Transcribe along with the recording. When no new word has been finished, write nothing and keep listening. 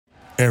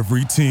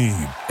Every team,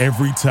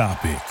 every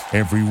topic,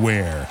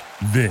 everywhere.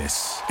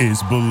 This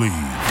is Believe.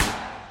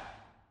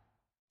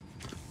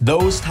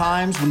 Those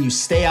times when you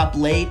stay up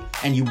late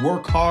and you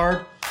work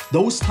hard,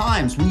 those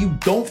times when you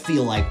don't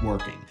feel like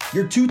working,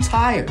 you're too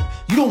tired,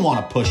 you don't want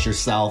to push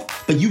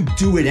yourself, but you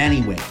do it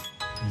anyway.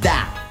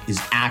 That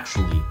is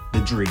actually the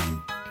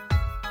dream.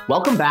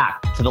 Welcome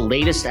back to the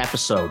latest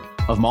episode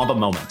of Mamba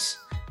Moments.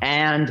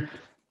 And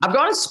I've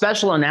got a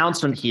special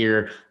announcement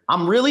here.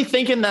 I'm really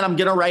thinking that I'm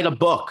going to write a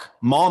book,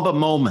 Mamba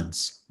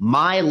Moments,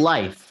 My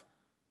Life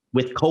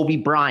with Kobe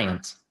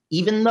Bryant,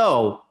 even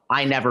though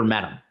I never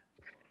met him.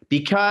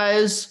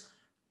 Because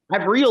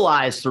I've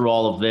realized through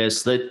all of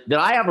this that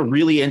I have a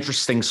really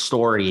interesting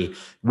story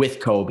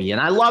with Kobe.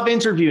 And I love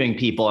interviewing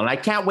people, and I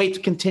can't wait to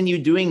continue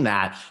doing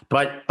that.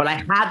 But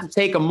I had to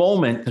take a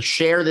moment to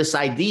share this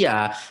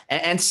idea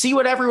and see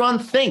what everyone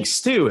thinks,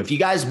 too. If you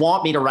guys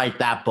want me to write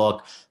that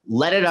book,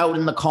 let it out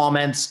in the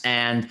comments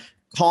and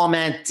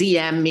comment,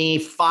 DM me,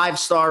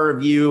 5-star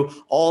review,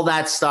 all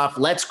that stuff.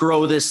 Let's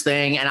grow this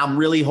thing. And I'm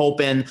really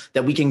hoping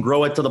that we can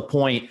grow it to the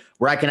point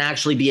where I can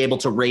actually be able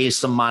to raise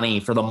some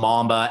money for the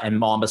Mamba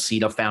and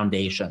Mambacita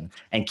Foundation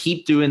and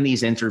keep doing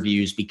these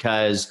interviews,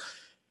 because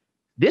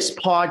this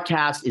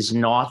podcast is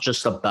not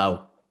just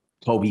about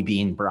Kobe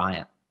Bean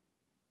Bryant.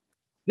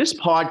 This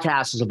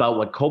podcast is about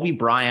what Kobe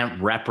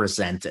Bryant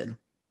represented.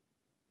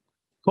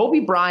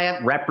 Kobe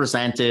Bryant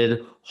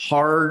represented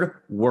hard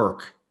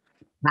work,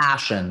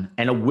 passion,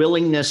 and a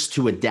willingness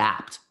to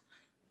adapt.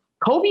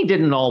 Kobe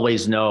didn't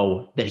always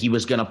know that he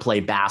was going to play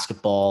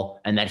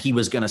basketball and that he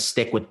was going to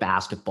stick with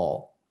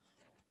basketball,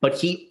 but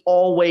he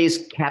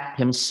always kept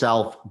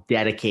himself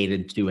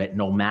dedicated to it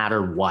no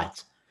matter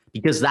what,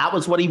 because that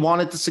was what he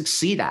wanted to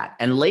succeed at.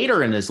 And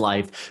later in his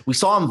life, we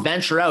saw him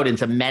venture out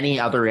into many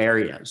other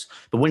areas.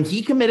 But when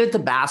he committed to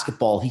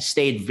basketball, he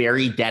stayed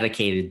very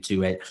dedicated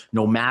to it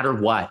no matter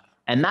what.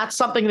 And that's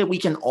something that we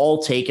can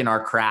all take in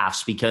our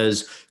crafts,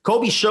 because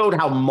Kobe showed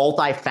how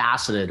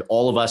multifaceted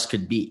all of us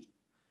could be.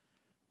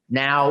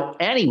 Now,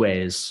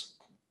 anyways,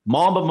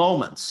 Mamba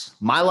Moments,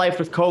 My Life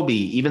with Kobe,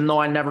 even though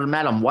I never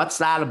met him. What's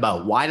that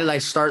about? Why did I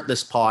start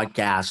this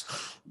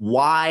podcast?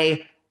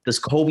 Why does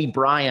Kobe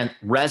Bryant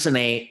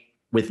resonate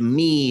with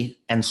me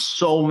and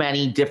so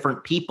many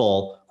different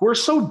people who are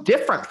so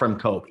different from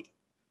Kobe?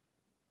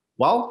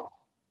 Well,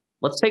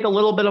 let's take a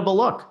little bit of a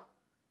look.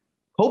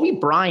 Kobe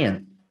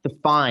Bryant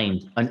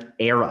defined an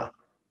era.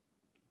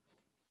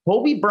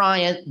 Kobe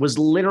Bryant was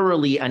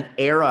literally an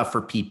era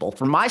for people.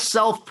 For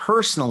myself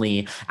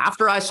personally,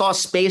 after I saw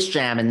Space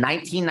Jam in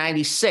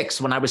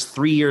 1996 when I was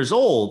 3 years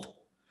old,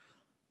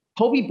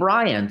 Kobe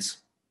Bryant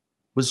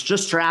was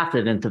just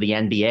drafted into the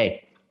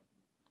NBA.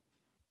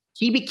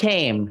 He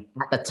became,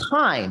 at the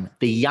time,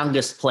 the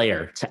youngest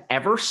player to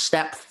ever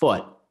step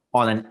foot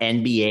on an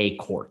NBA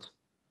court.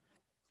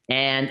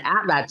 And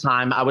at that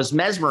time, I was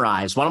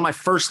mesmerized. One of my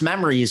first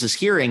memories is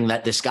hearing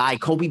that this guy,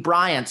 Kobe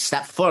Bryant,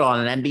 stepped foot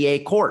on an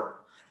NBA court.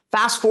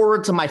 Fast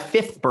forward to my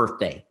 5th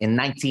birthday in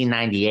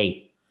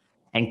 1998,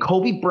 and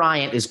Kobe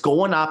Bryant is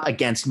going up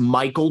against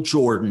Michael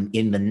Jordan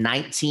in the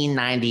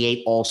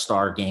 1998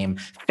 All-Star Game,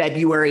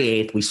 February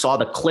 8th. We saw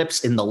the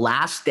clips in The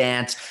Last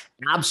Dance,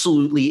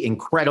 absolutely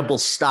incredible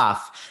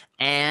stuff.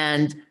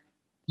 And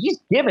he's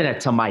giving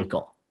it to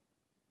Michael.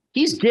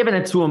 He's giving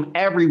it to him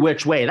every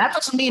which way. That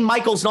doesn't mean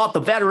Michael's not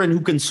the veteran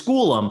who can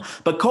school him,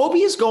 but Kobe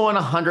is going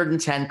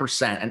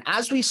 110%. And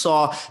as we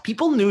saw,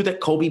 people knew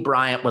that Kobe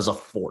Bryant was a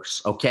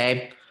force,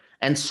 okay?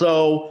 And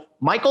so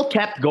Michael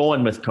kept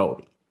going with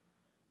Kobe,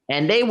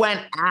 and they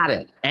went at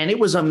it, and it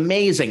was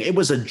amazing. It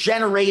was a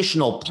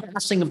generational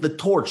passing of the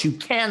torch. You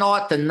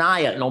cannot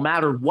deny it, no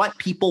matter what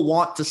people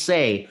want to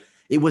say.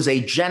 It was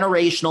a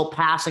generational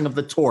passing of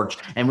the torch,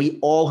 and we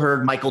all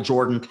heard Michael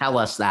Jordan tell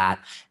us that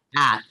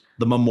at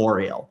the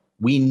memorial.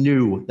 We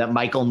knew that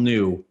Michael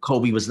knew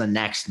Kobe was the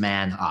next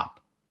man up.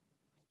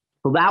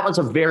 So that was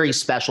a very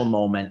special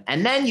moment.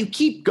 And then you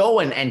keep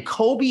going, and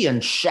Kobe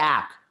and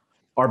Shaq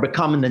are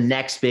becoming the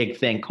next big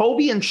thing.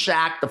 Kobe and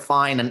Shaq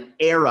define an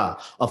era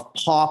of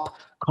pop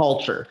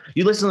culture.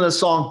 You listen to the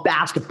song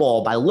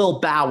Basketball by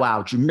Lil Bow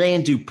Wow,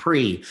 Jermaine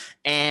Dupri,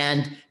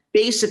 and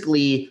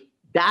basically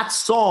that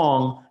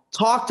song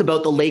talked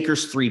about the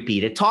Lakers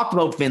three-peat. It talked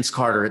about Vince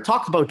Carter. It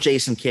talked about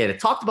Jason Kidd. It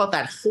talked about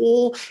that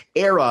whole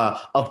era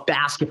of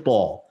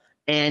basketball.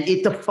 And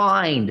it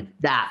defined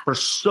that for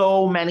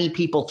so many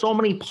people, so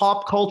many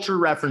pop culture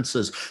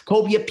references.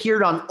 Kobe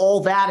appeared on All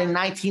That in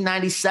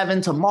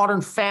 1997 to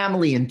Modern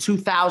Family in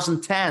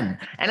 2010.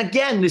 And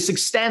again, this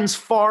extends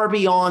far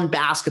beyond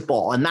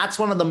basketball. And that's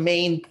one of the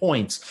main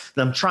points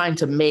that I'm trying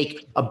to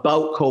make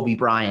about Kobe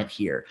Bryant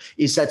here,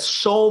 is that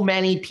so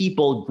many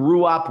people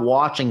grew up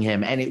watching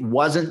him. And it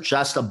wasn't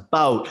just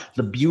about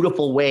the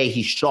beautiful way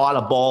he shot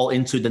a ball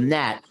into the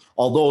net,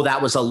 although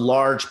that was a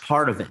large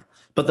part of it,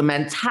 but the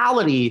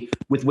mentality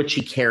with which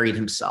he carried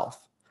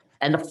himself.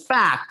 And the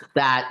fact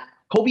that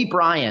Kobe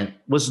Bryant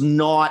was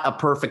not a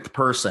perfect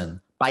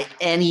person by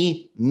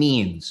any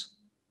means,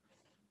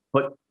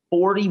 but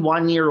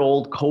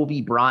 41-year-old Kobe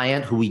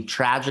Bryant, who we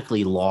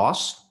tragically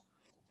lost,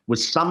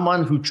 was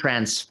someone who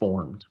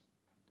transformed.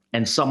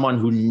 and someone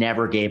who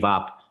never gave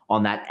up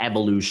on that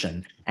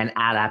evolution and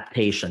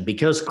adaptation,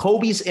 because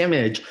Kobe's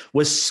image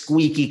was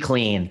squeaky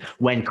clean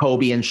when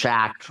Kobe and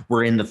Shaq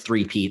were in the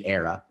three-peat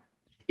era.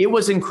 It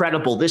was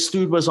incredible. This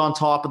dude was on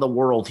top of the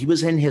world. He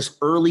was in his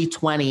early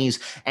 20s,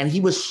 and he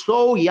was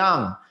so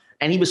young.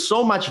 And he was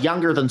so much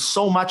younger than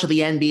so much of the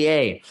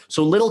NBA.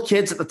 So little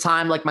kids at the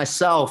time, like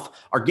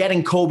myself, are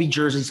getting Kobe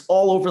jerseys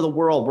all over the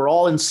world. We're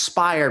all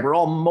inspired. We're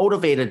all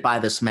motivated by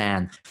this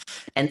man.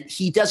 And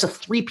he does a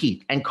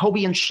three-peat. And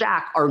Kobe and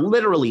Shaq are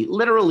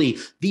literally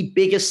the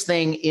biggest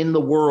thing in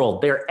the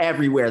world. They're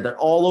everywhere. They're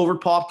all over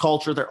pop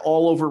culture. They're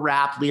all over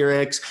rap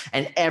lyrics.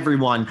 And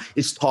everyone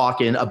is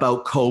talking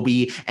about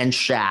Kobe and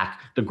Shaq,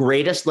 the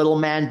greatest little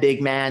man,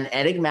 big man,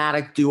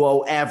 enigmatic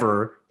duo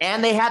ever.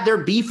 And they had their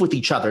beef with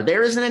each other.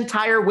 There is an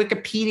entire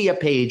Wikipedia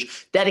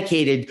page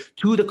dedicated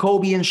to the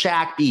Kobe and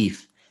Shaq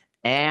beef.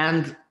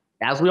 And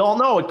as we all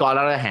know, it got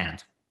out of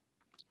hand.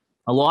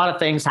 A lot of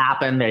things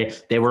happened.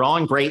 They were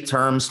on great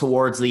terms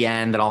towards the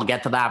end, and I'll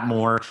get to that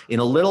more in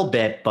a little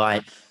bit.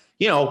 But,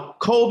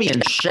 Kobe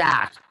and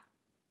Shaq,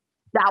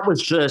 that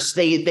was just,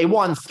 they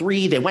won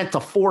 3, they went to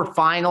 4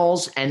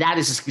 finals, and that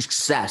is a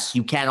success.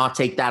 You cannot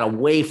take that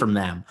away from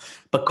them.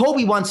 But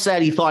Kobe once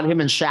said he thought him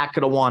and Shaq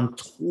could have won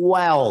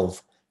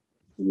 12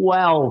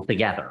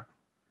 together.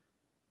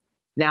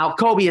 Now,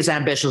 Kobe is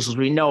ambitious, as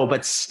we know,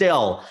 but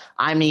still,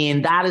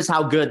 that is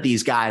how good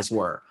these guys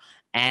were.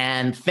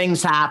 And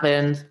things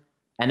happened,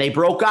 and they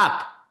broke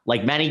up,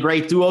 like many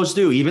great duos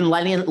do, even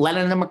Lennon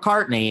and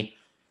McCartney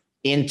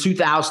in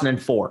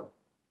 2004.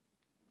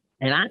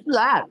 And after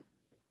that,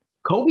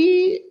 Kobe,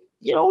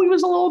 he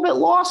was a little bit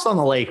lost on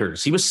the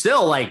Lakers. He was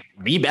still like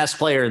the best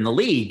player in the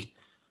league,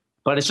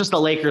 but it's just the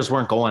Lakers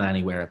weren't going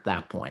anywhere at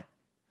that point.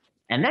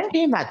 And then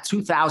came that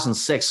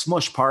 2006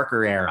 Smush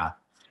Parker era.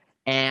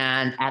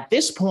 And at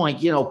this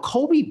point,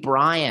 Kobe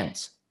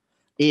Bryant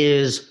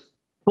is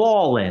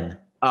balling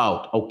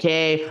out,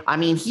 okay?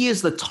 He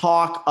is the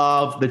talk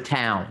of the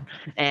town.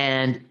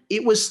 And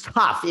it was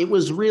tough. It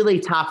was really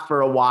tough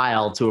for a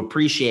while to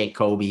appreciate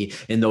Kobe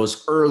in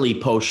those early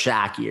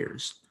post-Shaq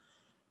years.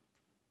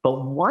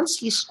 But once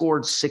he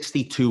scored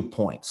 62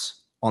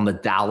 points on the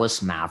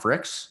Dallas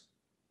Mavericks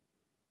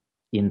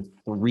in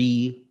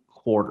 3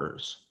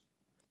 quarters,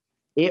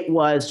 it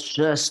was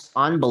just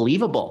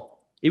unbelievable.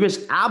 It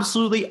was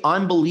absolutely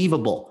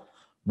unbelievable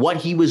what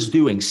he was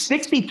doing.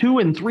 62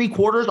 in 3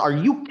 quarters. Are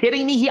you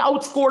kidding me? He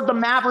outscored the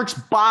Mavericks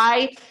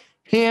by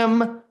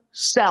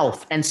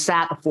himself and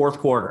sat the 4th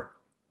quarter.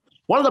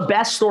 One of the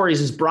best stories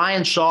is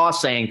Brian Shaw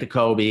saying to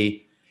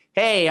Kobe,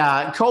 "Hey,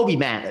 Kobe,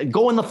 man,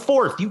 go in the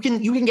 4th. You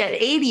can get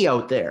 80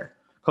 out there."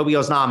 Kobe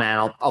goes, "Nah,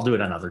 man, I'll do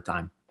it another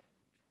time."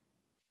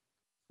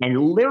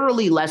 And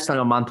literally less than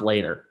a month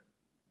later,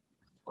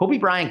 Kobe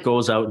Bryant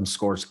goes out and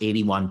scores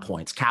 81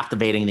 points,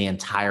 captivating the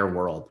entire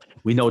world.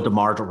 We know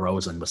DeMar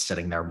DeRozan was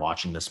sitting there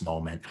watching this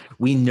moment.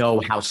 We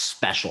know how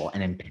special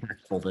and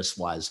impactful this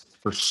was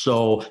for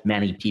so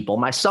many people,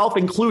 myself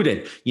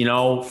included.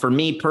 For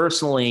me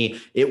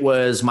personally, it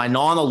was my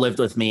Nana lived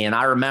with me, and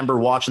I remember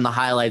watching the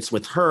highlights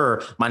with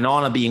her, my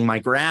Nana being my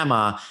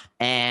grandma,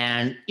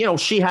 and,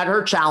 she had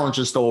her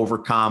challenges to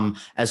overcome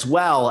as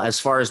well, as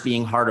far as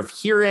being hard of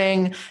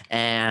hearing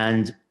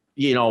and,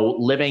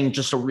 living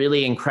just a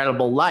really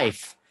incredible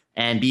life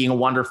and being a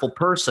wonderful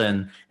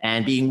person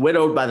and being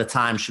widowed by the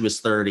time she was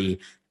 30.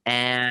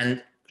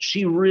 And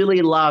she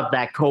really loved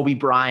that Kobe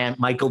Bryant,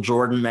 Michael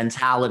Jordan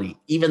mentality,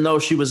 even though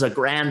she was a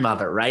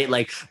grandmother, right?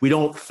 Like, we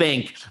don't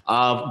think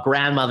of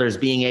grandmothers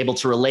being able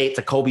to relate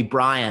to Kobe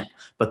Bryant,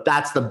 but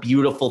that's the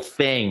beautiful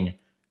thing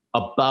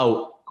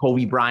about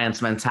Kobe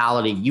Bryant's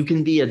mentality. You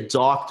can be a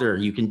doctor,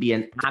 you can be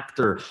an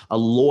actor, a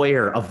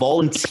lawyer, a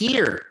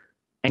volunteer,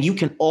 and you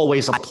can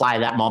always apply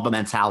that Mamba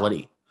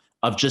mentality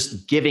of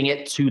just giving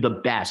it to the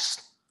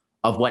best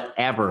of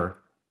whatever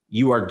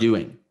you are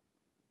doing.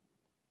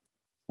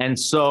 And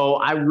so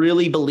I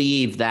really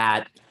believe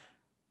that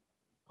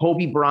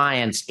Kobe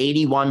Bryant's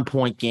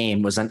 81-point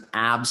game was an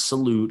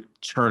absolute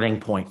turning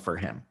point for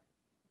him.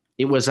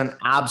 It was an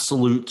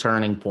absolute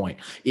turning point.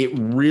 It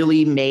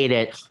really made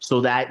it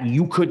so that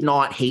you could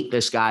not hate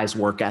this guy's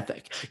work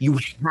ethic. You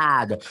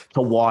had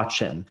to watch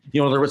him.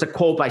 There was a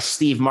quote by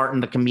Steve Martin,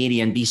 the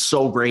comedian, "Be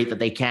so great that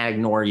they can't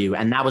ignore you."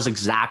 And that was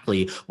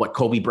exactly what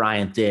Kobe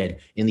Bryant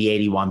did in the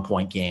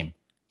 81-point game.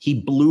 He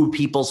blew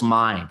people's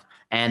mind.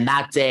 And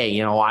that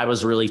day, I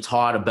was really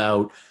taught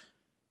about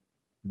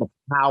the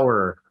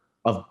power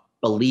of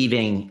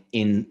believing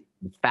in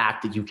the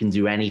fact that you can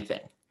do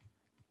anything.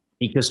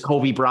 Because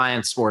Kobe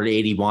Bryant scored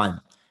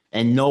 81,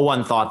 and no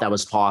one thought that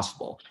was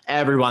possible.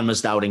 Everyone was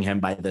doubting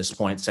him by this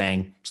point,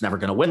 saying he's never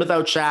going to win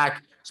without Shaq.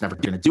 He's never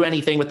going to do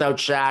anything without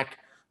Shaq.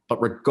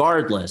 But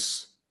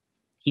regardless,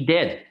 he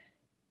did.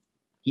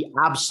 He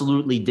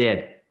absolutely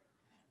did.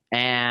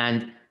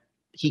 And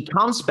he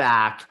comes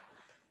back,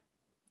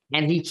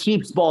 and he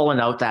keeps balling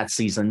out that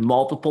season,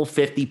 multiple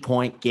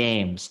 50-point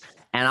games.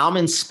 And I'm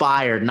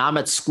inspired, and I'm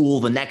at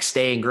school the next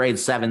day in grade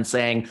 7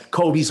 saying,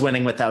 Kobe's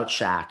winning without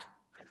Shaq.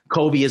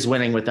 Kobe is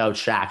winning without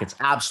Shaq. It's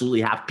absolutely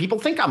happening. People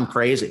think I'm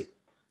crazy.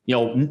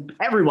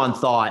 Everyone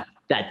thought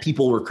that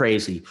people were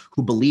crazy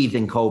who believed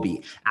in Kobe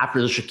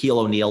after the Shaquille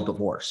O'Neal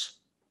divorce.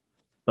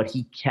 But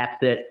he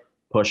kept it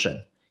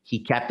pushing. He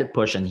kept it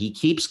pushing. He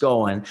keeps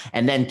going.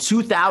 And then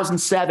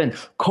 2007,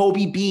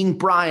 Kobe Bean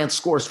Bryant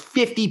scores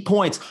 50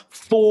 points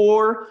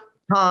 4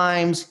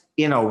 times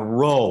in a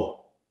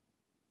row.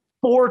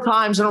 4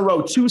 times in a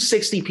row,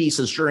 260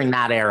 pieces during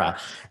that era.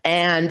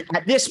 And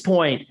at this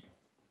point,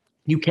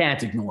 you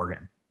can't ignore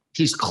him.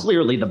 He's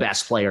clearly the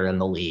best player in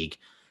the league.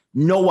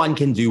 No one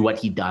can do what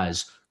he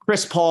does.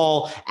 Chris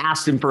Paul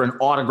asked him for an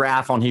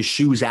autograph on his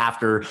shoes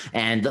after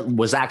and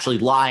was actually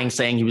lying,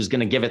 saying he was going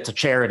to give it to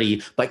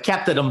charity, but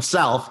kept it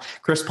himself.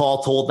 Chris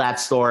Paul told that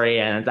story,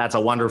 and that's a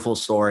wonderful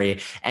story.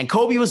 And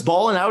Kobe was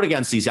balling out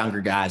against these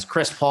younger guys.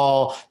 Chris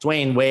Paul,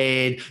 Dwayne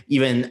Wade,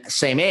 even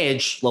same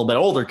age, a little bit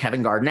older,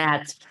 Kevin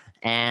Garnett.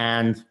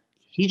 And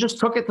he just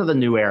took it to the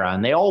new era,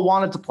 and they all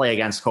wanted to play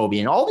against Kobe.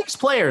 And all these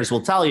players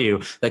will tell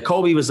you that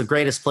Kobe was the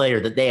greatest player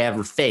that they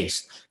ever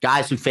faced,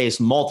 guys who faced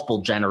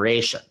multiple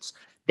generations.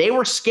 They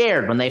were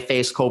scared when they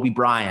faced Kobe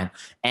Bryant.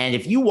 And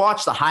if you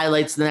watch the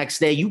highlights the next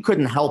day, you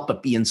couldn't help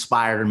but be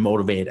inspired and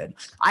motivated.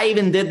 I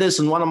even did this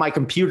in one of my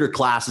computer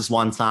classes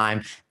one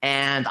time,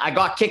 and I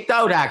got kicked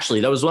out,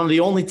 actually. That was one of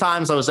the only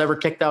times I was ever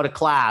kicked out of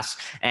class.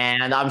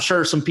 And I'm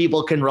sure some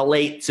people can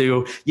relate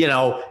to,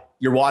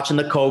 you're watching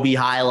the Kobe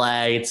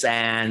highlights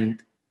and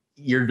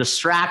you're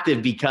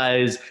distracted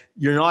because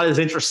you're not as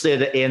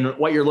interested in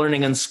what you're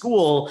learning in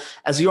school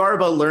as you are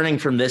about learning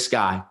from this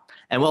guy.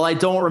 And while I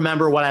don't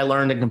remember what I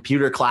learned in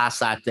computer class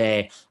that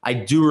day, I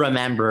do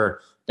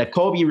remember that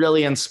Kobe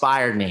really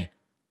inspired me,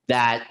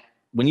 that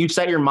when you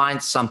set your mind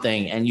to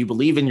something and you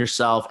believe in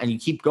yourself and you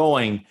keep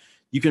going,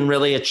 you can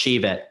really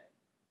achieve it.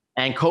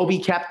 And Kobe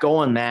kept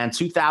going, man.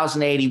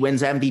 2008, he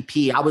wins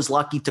MVP. I was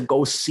lucky to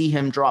go see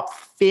him drop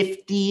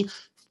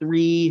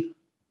 53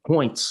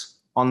 points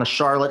on the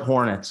Charlotte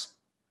Hornets.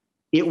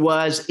 It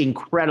was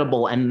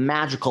incredible and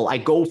magical. I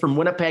go from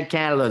Winnipeg,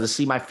 Canada to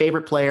see my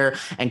favorite player,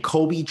 and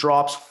Kobe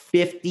drops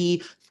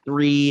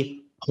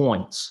 53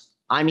 points.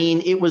 I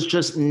mean, it was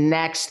just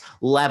next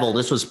level.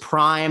 This was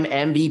prime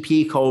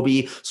MVP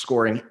Kobe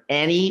scoring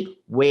any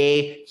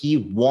way he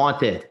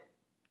wanted.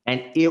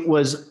 And it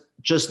was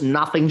just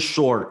nothing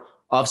short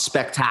of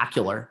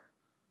spectacular.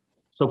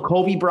 So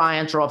Kobe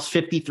Bryant drops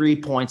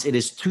 53 points. It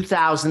is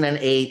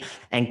 2008,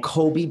 and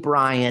Kobe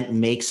Bryant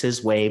makes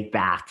his way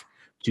back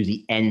to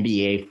the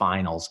NBA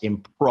Finals,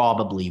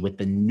 improbably with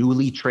the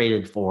newly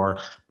traded for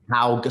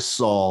Pau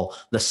Gasol,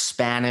 the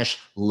Spanish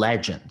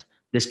legend.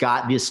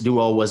 This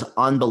duo was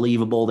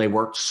unbelievable. They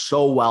worked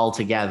so well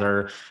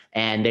together,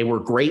 and they were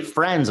great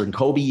friends. And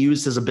Kobe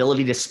used his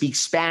ability to speak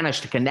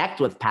Spanish to connect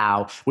with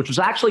Pau, which was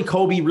actually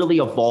Kobe really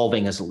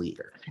evolving as a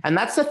leader. And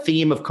that's the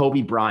theme of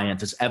Kobe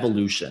Bryant, is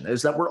evolution,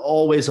 is that we're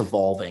always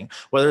evolving,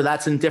 whether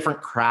that's in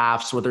different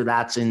crafts, whether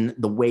that's in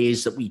the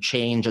ways that we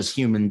change as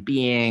human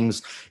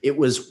beings. It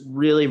was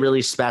really,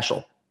 really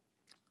special.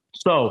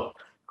 So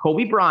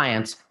Kobe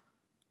Bryant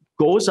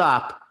goes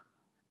up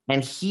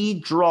and he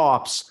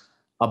drops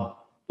a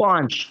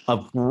bunch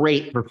of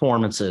great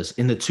performances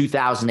in the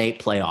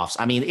 2008 playoffs.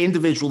 I mean,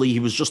 individually, he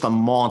was just a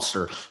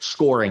monster,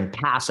 scoring,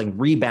 passing,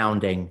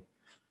 rebounding.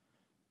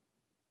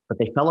 But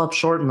they fell up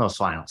short in those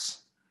finals.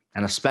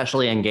 And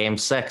especially in Game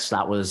 6,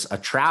 that was a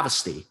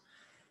travesty.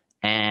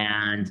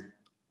 And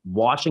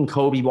watching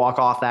Kobe walk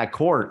off that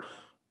court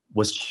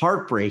was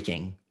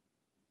heartbreaking.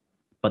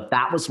 But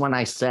that was when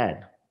I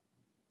said,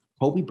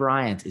 Kobe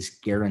Bryant is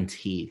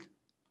guaranteed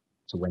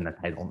to win the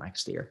title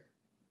next year.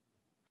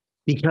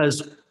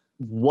 Because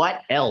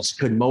what else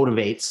could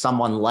motivate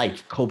someone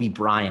like Kobe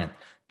Bryant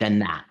than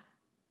that?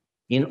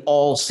 In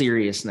all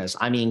seriousness,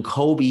 I mean,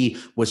 Kobe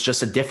was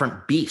just a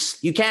different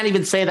beast. You can't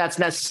even say that's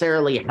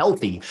necessarily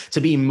healthy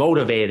to be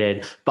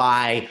motivated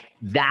by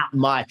that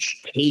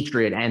much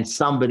hatred and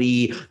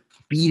somebody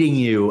beating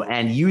you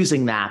and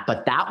using that.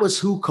 But that was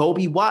who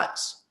Kobe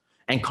was.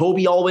 And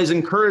Kobe always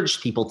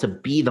encouraged people to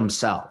be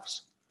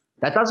themselves.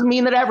 That doesn't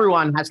mean that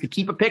everyone has to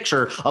keep a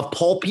picture of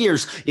Paul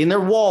Pierce in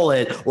their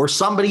wallet or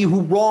somebody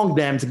who wronged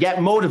them to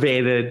get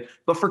motivated.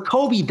 But for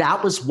Kobe,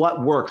 that was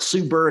what worked.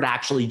 Sue Bird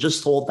actually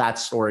just told that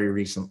story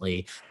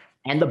recently.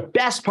 And the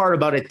best part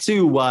about it,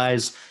 too,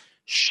 was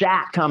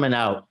Shaq coming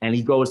out and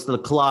he goes to the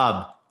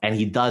club and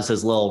he does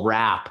his little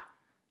rap.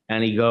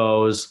 And he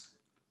goes,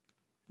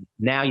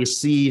 "Now you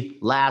see,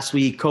 last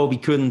week Kobe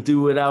couldn't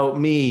do without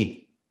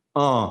me.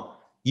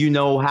 You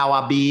know how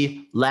I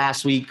be.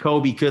 Last week,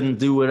 Kobe couldn't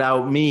do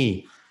without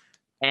me."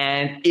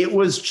 And it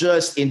was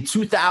just in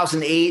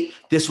 2008,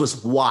 this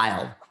was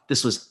wild.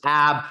 This was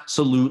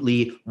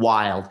absolutely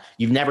wild.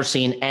 You've never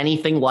seen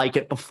anything like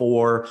it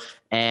before.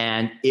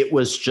 And it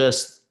was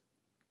just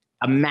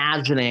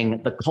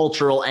imagining the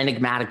cultural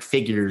enigmatic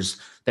figures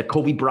that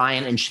Kobe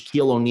Bryant and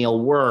Shaquille O'Neal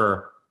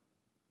were.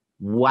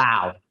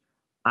 Wow.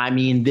 I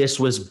mean, this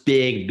was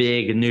big,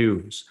 big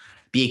news,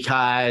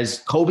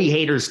 because Kobe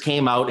haters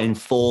came out in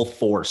full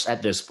force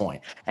at this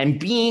point. And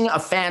being a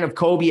fan of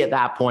Kobe at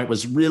that point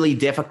was really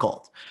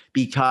difficult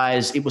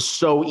because it was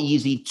so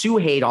easy to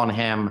hate on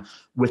him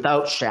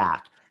without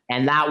Shaq.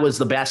 And that was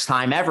the best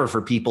time ever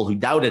for people who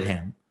doubted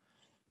him.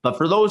 But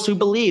for those who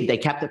believe, they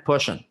kept it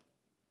pushing.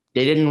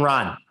 They didn't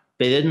run.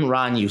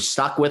 You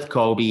stuck with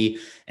Kobe,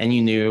 and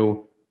you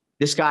knew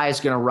this guy is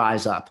going to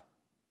rise up.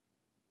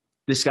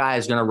 This guy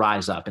is going to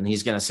rise up, and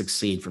he's going to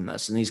succeed from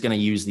this, and he's going to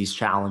use these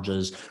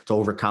challenges to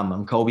overcome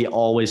them. Kobe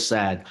always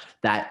said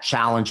that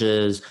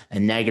challenges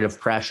and negative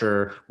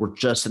pressure were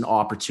just an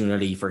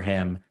opportunity for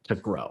him to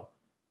grow.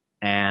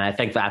 And I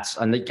think that's,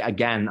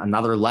 again,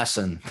 another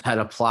lesson that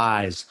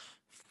applies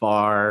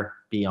far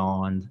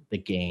beyond the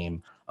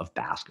game of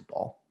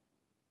basketball.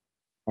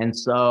 And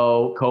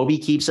so Kobe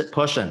keeps it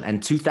pushing.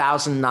 And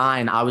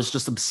 2009, I was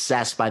just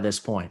obsessed by this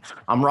point.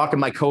 I'm rocking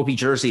my Kobe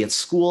jersey at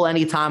school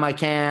anytime I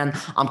can.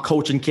 I'm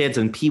coaching kids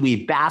in Pee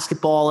Wee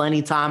basketball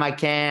anytime I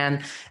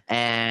can.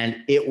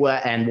 And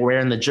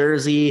wearing the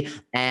jersey.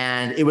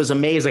 And it was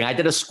amazing. I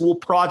did a school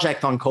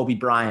project on Kobe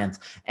Bryant.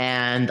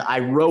 And I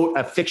wrote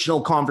a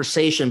fictional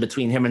conversation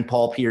between him and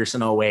Paul Pierce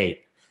in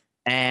 2008.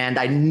 And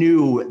I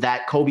knew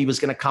that Kobe was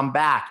going to come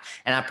back.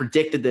 And I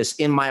predicted this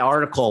in my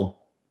article.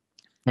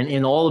 And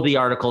in all of the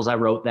articles I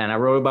wrote then, I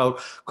wrote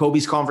about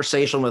Kobe's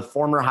conversation with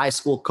former high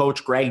school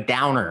coach Greg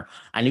Downer.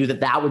 I knew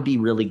that would be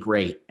really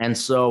great. And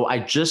so I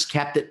just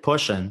kept it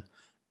pushing.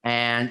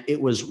 And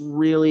it was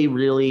really,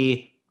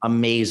 really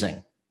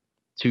amazing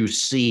to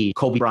see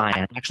Kobe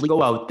Bryant actually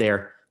go out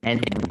there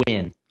and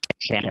win.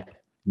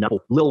 No,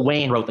 Lil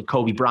Wayne wrote the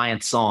Kobe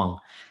Bryant song.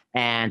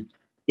 And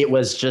it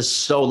was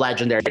just so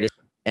legendary.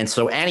 And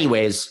so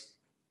anyways,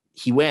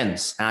 he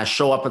wins. And I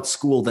show up at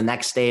school the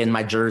next day in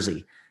my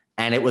jersey.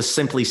 And it was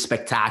simply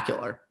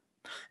spectacular.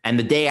 And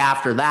the day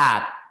after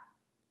that,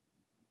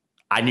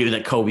 I knew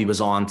that Kobe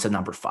was on to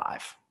number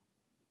 5.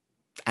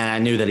 And I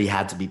knew that he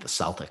had to beat the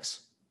Celtics.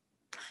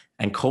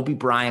 And Kobe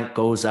Bryant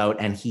goes out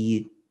and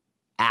he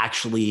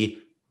actually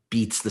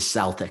beats the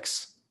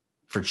Celtics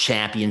for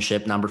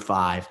championship number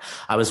 5.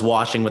 I was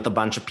watching with a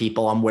bunch of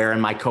people. I'm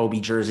wearing my Kobe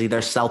jersey. They're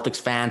Celtics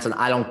fans, and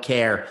I don't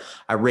care.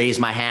 I raise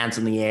my hands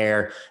in the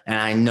air, and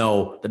I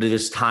know that it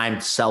is time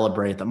to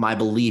celebrate, that my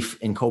belief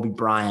in Kobe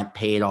Bryant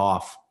paid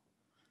off.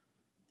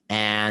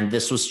 And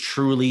this was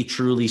truly,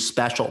 truly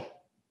special.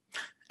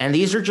 And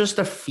these are just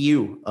a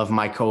few of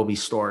my Kobe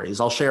stories.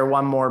 I'll share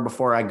one more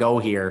before I go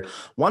here.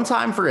 One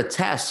time for a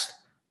test,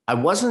 I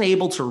wasn't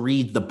able to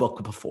read the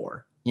book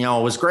before. It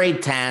was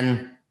grade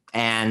 10.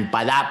 And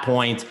by that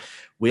point,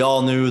 we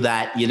all knew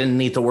that you didn't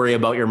need to worry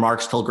about your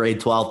marks till grade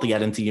 12 to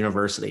get into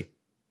university.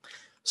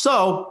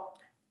 So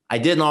I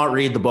did not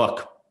read the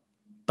book,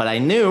 but I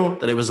knew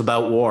that it was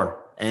about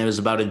war, and it was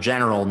about a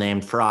general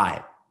named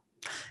Fry.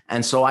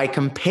 And so I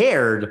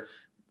compared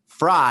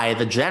Fry,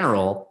 the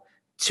general,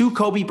 to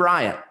Kobe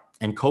Bryant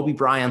and Kobe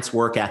Bryant's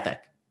work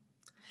ethic.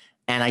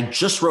 And I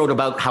just wrote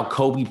about how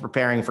Kobe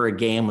preparing for a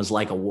game was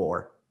like a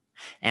war.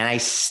 And I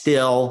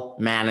still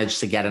managed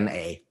to get an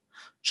A.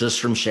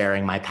 Just from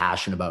sharing my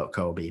passion about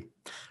Kobe.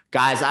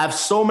 Guys, I have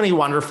so many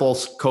wonderful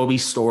Kobe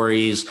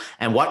stories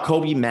and what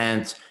Kobe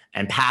meant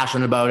and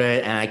passionate about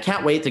it. And I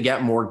can't wait to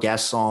get more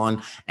guests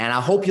on. And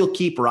I hope you'll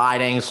keep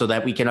riding so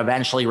that we can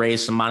eventually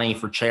raise some money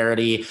for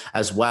charity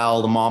as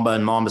well. The Mamba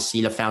and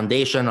Mambacita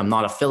Foundation. I'm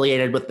not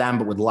affiliated with them,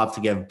 but would love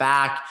to give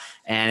back.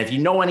 And if you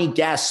know any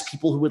guests,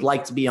 people who would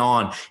like to be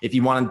on, if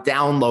you want to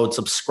download,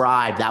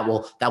 subscribe, that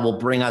will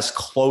bring us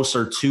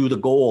closer to the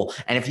goal.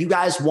 And if you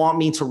guys want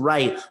me to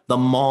write the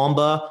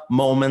Mamba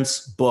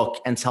Moments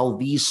book and tell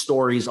these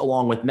stories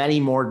along with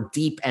many more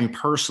deep and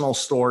personal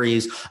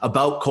stories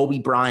about Kobe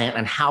Bryant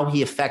and how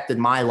he affected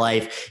my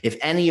life, if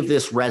any of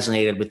this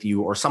resonated with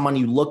you or someone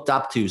you looked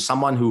up to,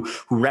 someone who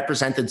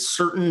represented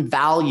certain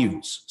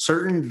values,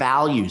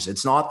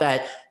 it's not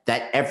that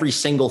every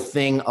single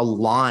thing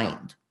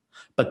aligned.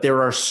 But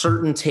there are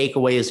certain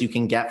takeaways you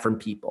can get from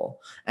people.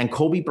 And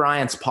Kobe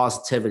Bryant's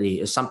positivity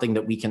is something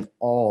that we can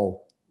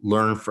all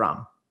learn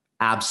from.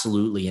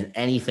 Absolutely. In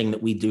anything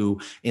that we do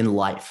in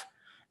life.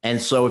 And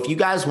so if you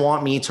guys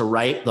want me to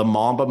write the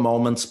Mamba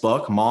Moments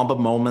book, Mamba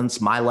Moments,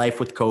 My Life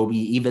with Kobe,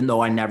 even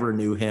though I never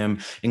knew him,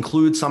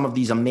 include some of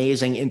these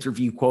amazing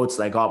interview quotes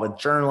that I got with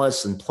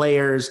journalists and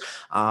players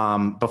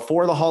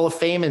before the Hall of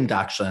Fame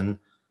induction,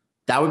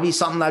 that would be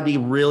something I'd be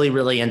really,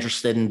 really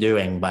interested in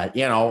doing. But,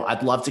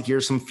 I'd love to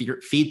hear some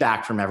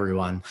feedback from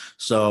everyone.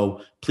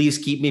 So please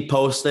keep me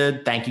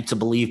posted. Thank you to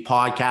Believe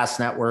Podcast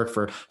Network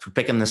for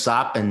picking this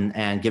up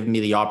and giving me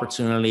the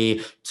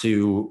opportunity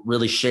to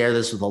really share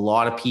this with a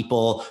lot of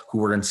people who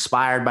were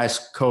inspired by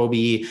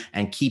Kobe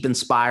and keep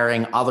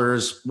inspiring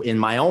others in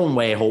my own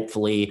way,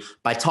 hopefully,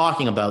 by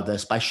talking about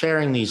this, by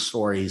sharing these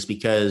stories,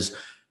 because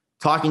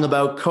talking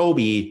about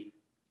Kobe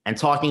and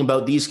talking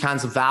about these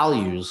kinds of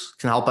values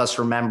can help us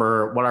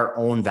remember what our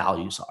own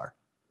values are.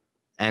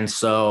 And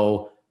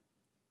so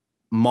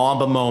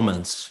Mamba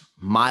Moments,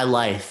 My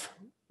Life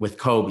with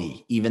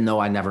Kobe, even though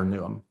I never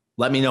knew him.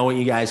 Let me know what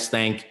you guys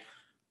think.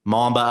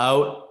 Mamba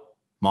out,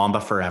 Mamba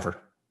forever.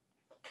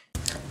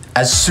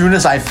 As soon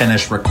as I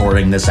finished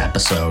recording this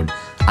episode,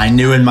 I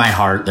knew in my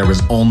heart there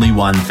was only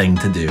one thing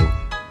to do.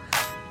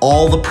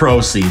 All the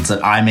proceeds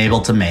that I'm able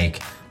to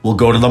make will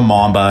go to the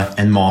Mamba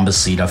and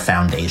Mambacita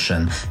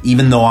Foundation.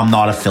 Even though I'm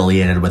not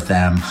affiliated with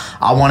them,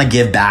 I want to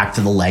give back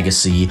to the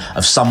legacy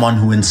of someone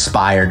who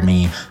inspired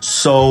me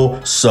so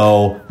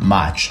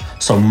much.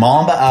 So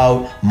Mamba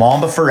out,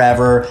 Mamba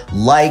forever.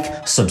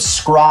 Like,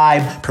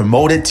 subscribe,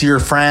 promote it to your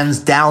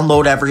friends,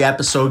 download every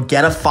episode,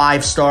 get a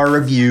 5-star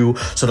review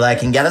so that I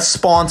can get a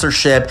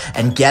sponsorship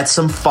and get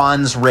some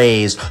funds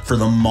raised for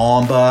the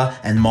Mamba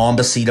and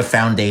Mambacita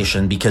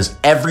Foundation, because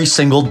every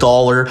single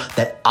dollar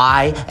that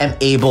I am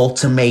able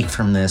to make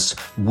from this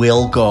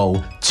will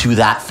go to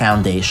that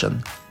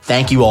foundation.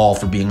 Thank you all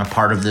for being a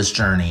part of this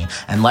journey,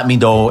 and let me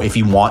know if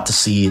you want to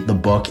see the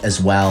book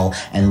as well,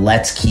 and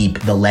let's keep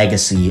the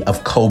legacy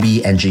of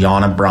Kobe and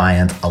Gianna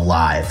Bryant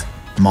alive.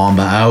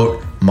 Mamba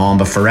out,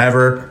 Mamba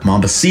forever,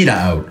 Mambacita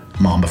out,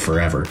 Mamba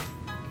forever.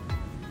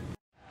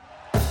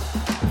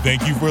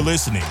 Thank you for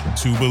listening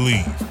to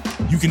Believe.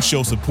 You can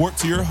show support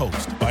to your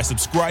host by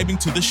subscribing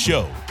to the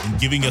show and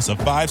giving us a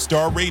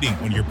 5-star rating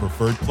on your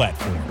preferred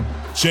platform.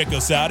 Check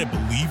us out at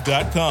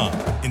Believe.com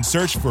and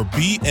search for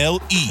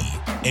BLEAV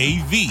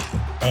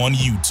on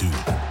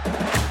YouTube.